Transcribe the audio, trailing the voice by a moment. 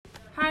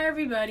Hi,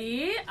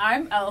 everybody.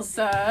 I'm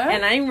Elsa.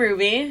 And I'm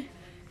Ruby.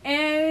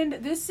 And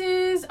this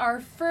is our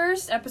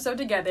first episode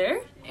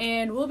together.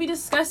 And we'll be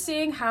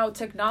discussing how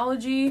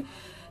technology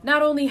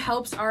not only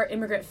helps our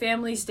immigrant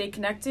families stay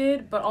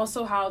connected, but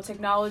also how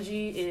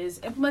technology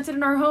is implemented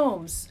in our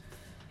homes.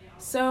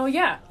 So,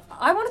 yeah,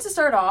 I wanted to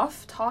start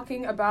off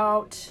talking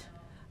about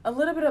a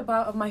little bit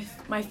about my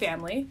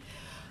family.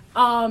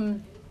 The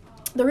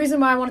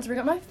reason why I wanted to bring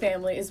up my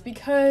family is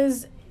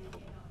because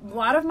a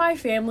lot of my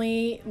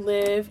family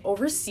live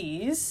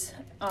overseas.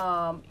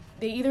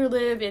 They either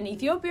live in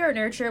Ethiopia or in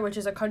Eritrea, which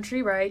is a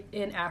country right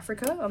in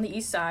Africa on the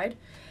east side.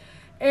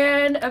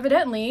 And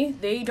evidently,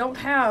 they don't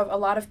have a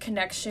lot of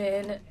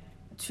connection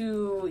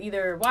to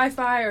either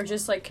Wi-Fi or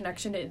just like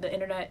connection to the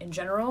internet in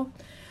general.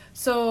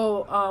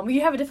 So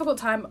we have a difficult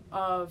time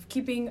of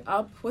keeping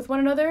up with one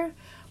another.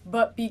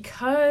 But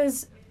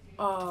because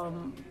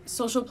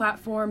social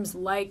platforms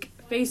like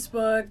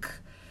Facebook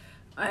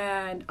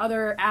and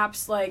other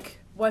apps like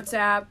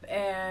WhatsApp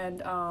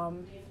and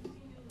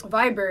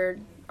Viber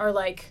are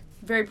like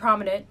very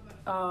prominent,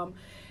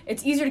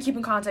 it's easier to keep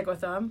in contact with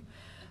them.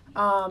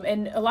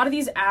 And a lot of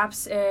these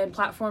apps and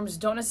platforms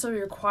don't necessarily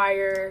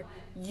require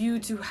you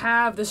to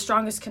have the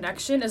strongest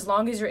connection. As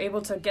long as you're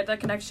able to get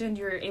that connection,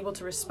 you're able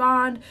to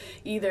respond,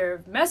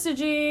 either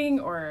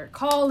messaging or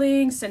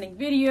calling, sending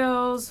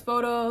videos,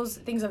 photos,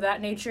 things of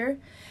that nature.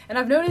 And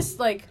I've noticed,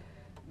 like,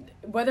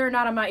 whether or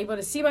not I'm not able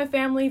to see my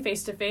family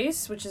face to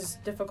face, which is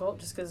difficult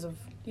just because of,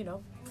 you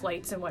know,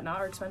 flights and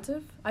whatnot are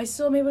expensive, I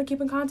still am able to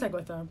keep in contact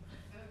with them.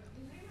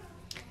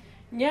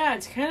 Yeah,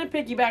 to kind of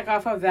piggyback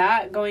off of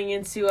that, going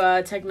into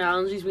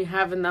technologies we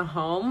have in the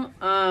home,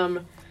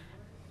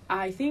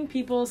 I think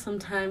people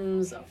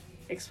sometimes,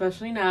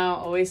 especially now,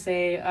 always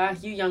say,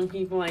 you young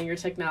people and your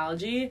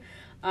technology.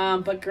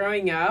 But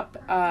growing up,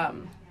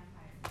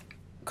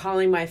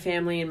 calling my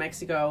family in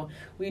Mexico,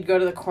 we'd go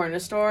to the corner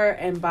store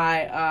and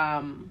buy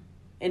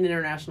an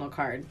international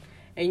card.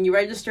 And you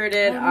registered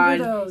it on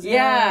those.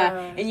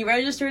 And you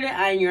registered it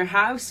on your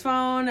house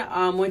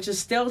phone, which is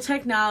still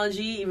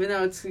technology, even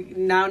though it's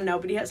now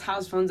nobody has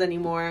house phones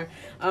anymore.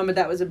 But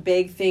that was a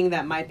big thing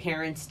that my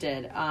parents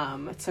did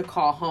to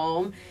call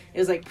home. It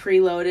was like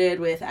preloaded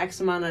with X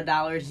amount of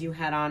dollars you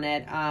had on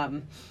it.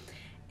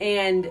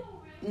 And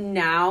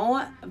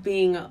now,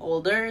 being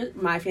older,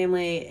 my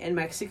family in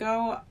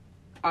Mexico,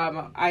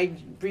 I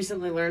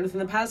recently learned within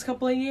the past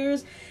couple of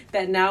years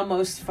that now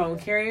most phone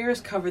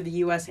carriers cover the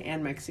U.S.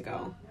 and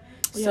Mexico.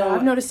 Yeah, So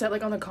I've noticed that,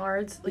 like, on the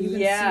cards. Like, you can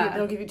see it,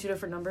 they'll give you two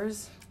different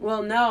numbers.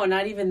 Well, no,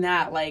 not even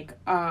that. Like,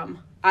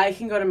 I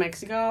can go to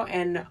Mexico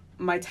and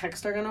my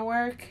texts are going to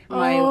work.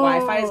 My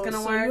Wi-Fi is going to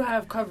work. So you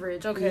have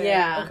coverage. Okay.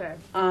 Yeah. Okay.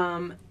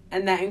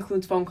 And that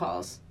includes phone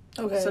calls.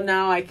 Okay. So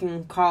now I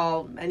can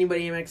call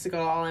anybody in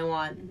Mexico all I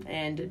want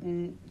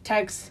and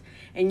text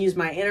and use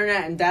my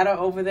internet and data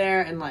over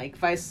there and like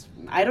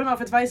I don't know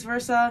if it's vice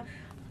versa,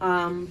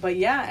 but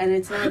yeah, and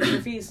it's not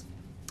extra fees.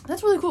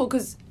 That's really cool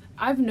because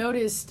I've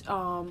noticed,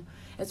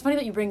 it's funny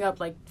that you bring up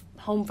like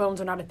home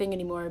phones are not a thing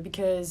anymore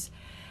because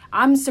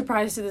I'm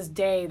surprised to this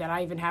day that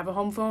I even have a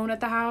home phone at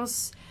the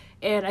house.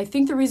 And I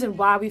think the reason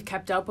why we've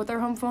kept up with our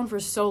home phone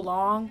for so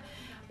long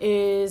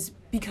is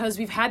because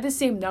we've had the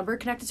same number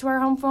connected to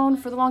our home phone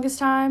for the longest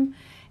time.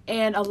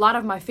 And a lot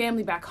of my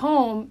family back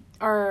home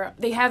are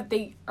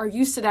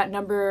used to that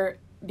number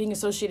being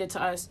associated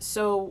to us.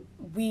 So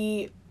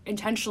we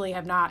intentionally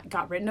have not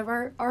got rid of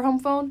our home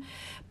phone.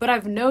 But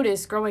I've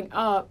noticed growing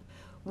up,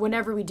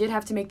 whenever we did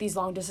have to make these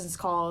long distance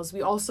calls,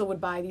 we also would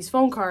buy these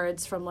phone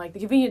cards from like the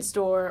convenience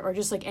store or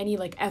just like any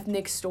like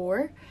ethnic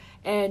store.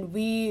 And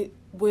we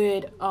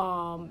would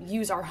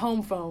use our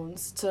home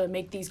phones to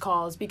make these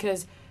calls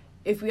because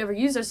if we ever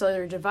used our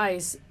cellular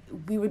device,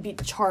 we would be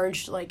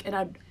charged like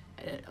a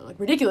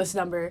ridiculous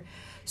number.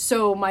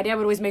 So my dad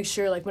would always make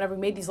sure, like, whenever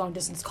we made these long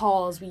distance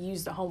calls, we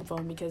used the home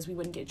phone because we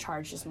wouldn't get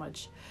charged as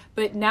much.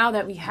 But now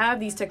that we have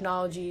these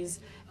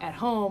technologies at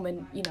home,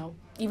 and, you know,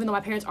 even though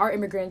my parents are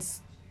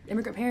immigrant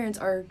parents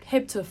are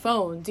hip to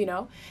phones, you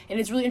know,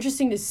 and it's really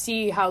interesting to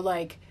see how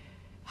I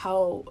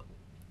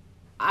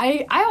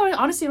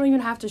honestly don't even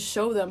have to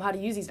show them how to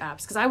use these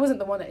apps because I wasn't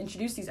the one that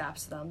introduced these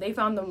apps to them. They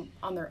found them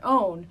on their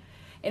own.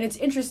 And it's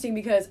interesting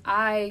because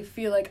I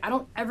feel like I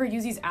don't ever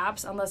use these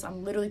apps unless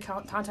I'm literally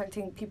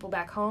contacting people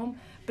back home.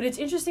 But it's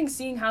interesting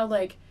seeing how,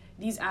 like,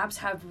 these apps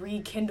have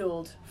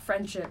rekindled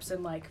friendships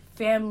and, like,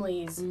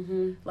 families.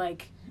 Mm-hmm.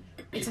 Like,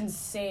 it's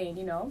insane,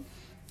 you know?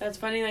 That's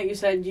funny that you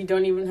said you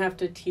don't even have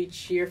to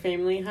teach your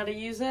family how to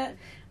use it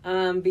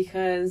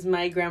because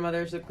my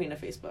grandmother's the queen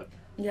of Facebook.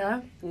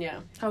 Yeah?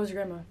 Yeah. How was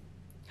your grandma?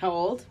 How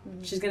old?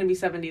 Mm-hmm. She's going to be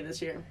 70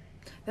 this year.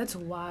 That's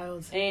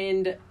wild.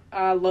 And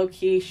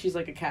low-key, she's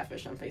like a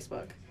catfish on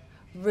Facebook.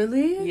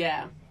 Really?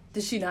 Yeah.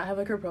 Does she not have,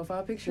 like, her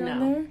profile picture No.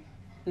 on there?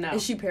 No.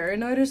 Is she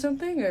paranoid or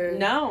something? Or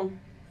No.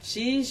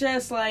 She's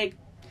just, like,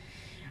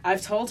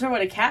 I've told her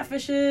what a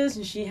catfish is,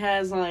 and she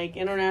has, like,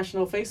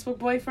 international Facebook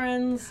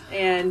boyfriends,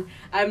 and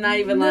I'm not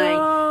even,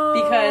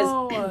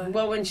 because,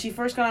 well, when she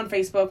first got on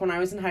Facebook when I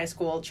was in high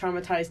school,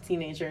 traumatized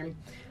teenager,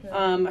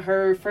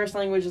 her first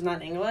language is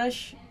not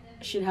English.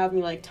 She'd have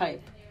me, like,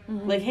 type.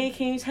 Like, hey,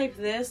 can you type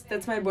this?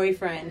 That's my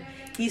boyfriend.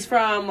 He's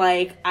from,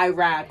 like,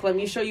 Iraq. Let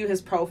me show you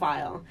his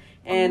profile.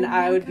 And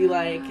I would be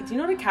like, do you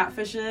know what a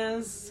catfish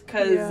is?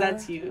 Because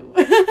that's you.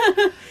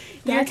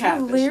 That's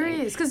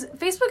hilarious. Because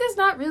Facebook is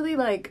not really,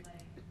 like,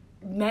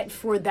 meant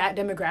for that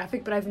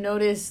demographic, but I've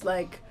noticed,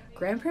 like,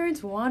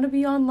 grandparents want to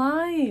be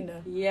online.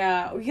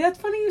 Yeah, that's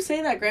funny you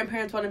say that.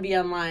 Grandparents want to be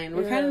online.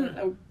 We're kind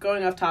of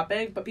going off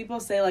topic, but people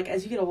say, like,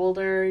 as you get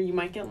older, you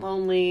might get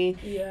lonely.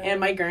 Yeah. And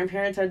my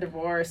grandparents are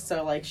divorced,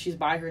 so, like, she's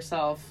by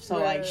herself. So,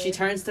 like, she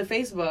turns to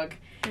Facebook.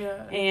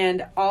 Yeah.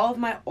 And all of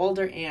my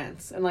older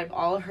aunts and, like,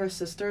 all of her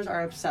sisters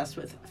are obsessed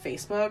with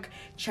Facebook,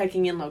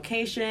 checking in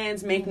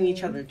locations, making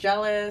each other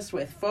jealous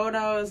with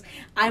photos.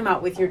 I'm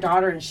out with your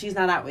daughter and she's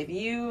not out with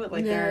you.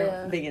 Like,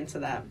 they're big into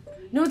that.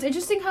 No, it's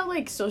interesting how,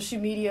 like, social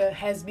media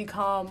has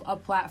become a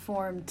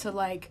platform to,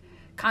 like,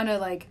 kind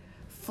of, like,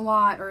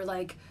 flaunt or,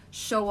 like,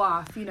 show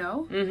off, you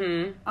know?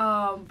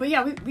 Mm-hmm. But,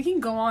 yeah, we can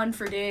go on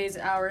for days,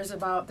 hours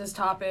about this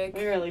topic.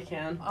 We really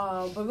can.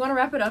 But we want to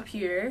wrap it up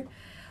here.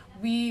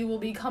 We will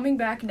be coming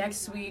back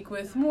next week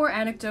with more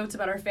anecdotes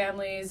about our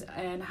families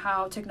and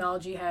how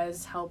technology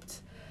has helped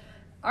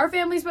our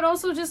families, but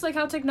also just, like,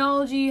 how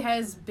technology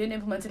has been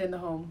implemented in the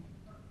home.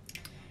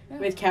 Yeah.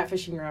 With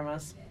catfishing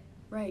grandmas.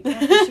 Right,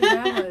 catfishing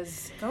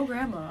grandmas. Go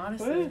grandma,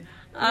 honestly.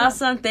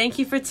 Awesome. Thank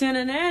you for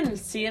tuning in.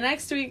 See you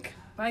next week.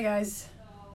 Bye, guys.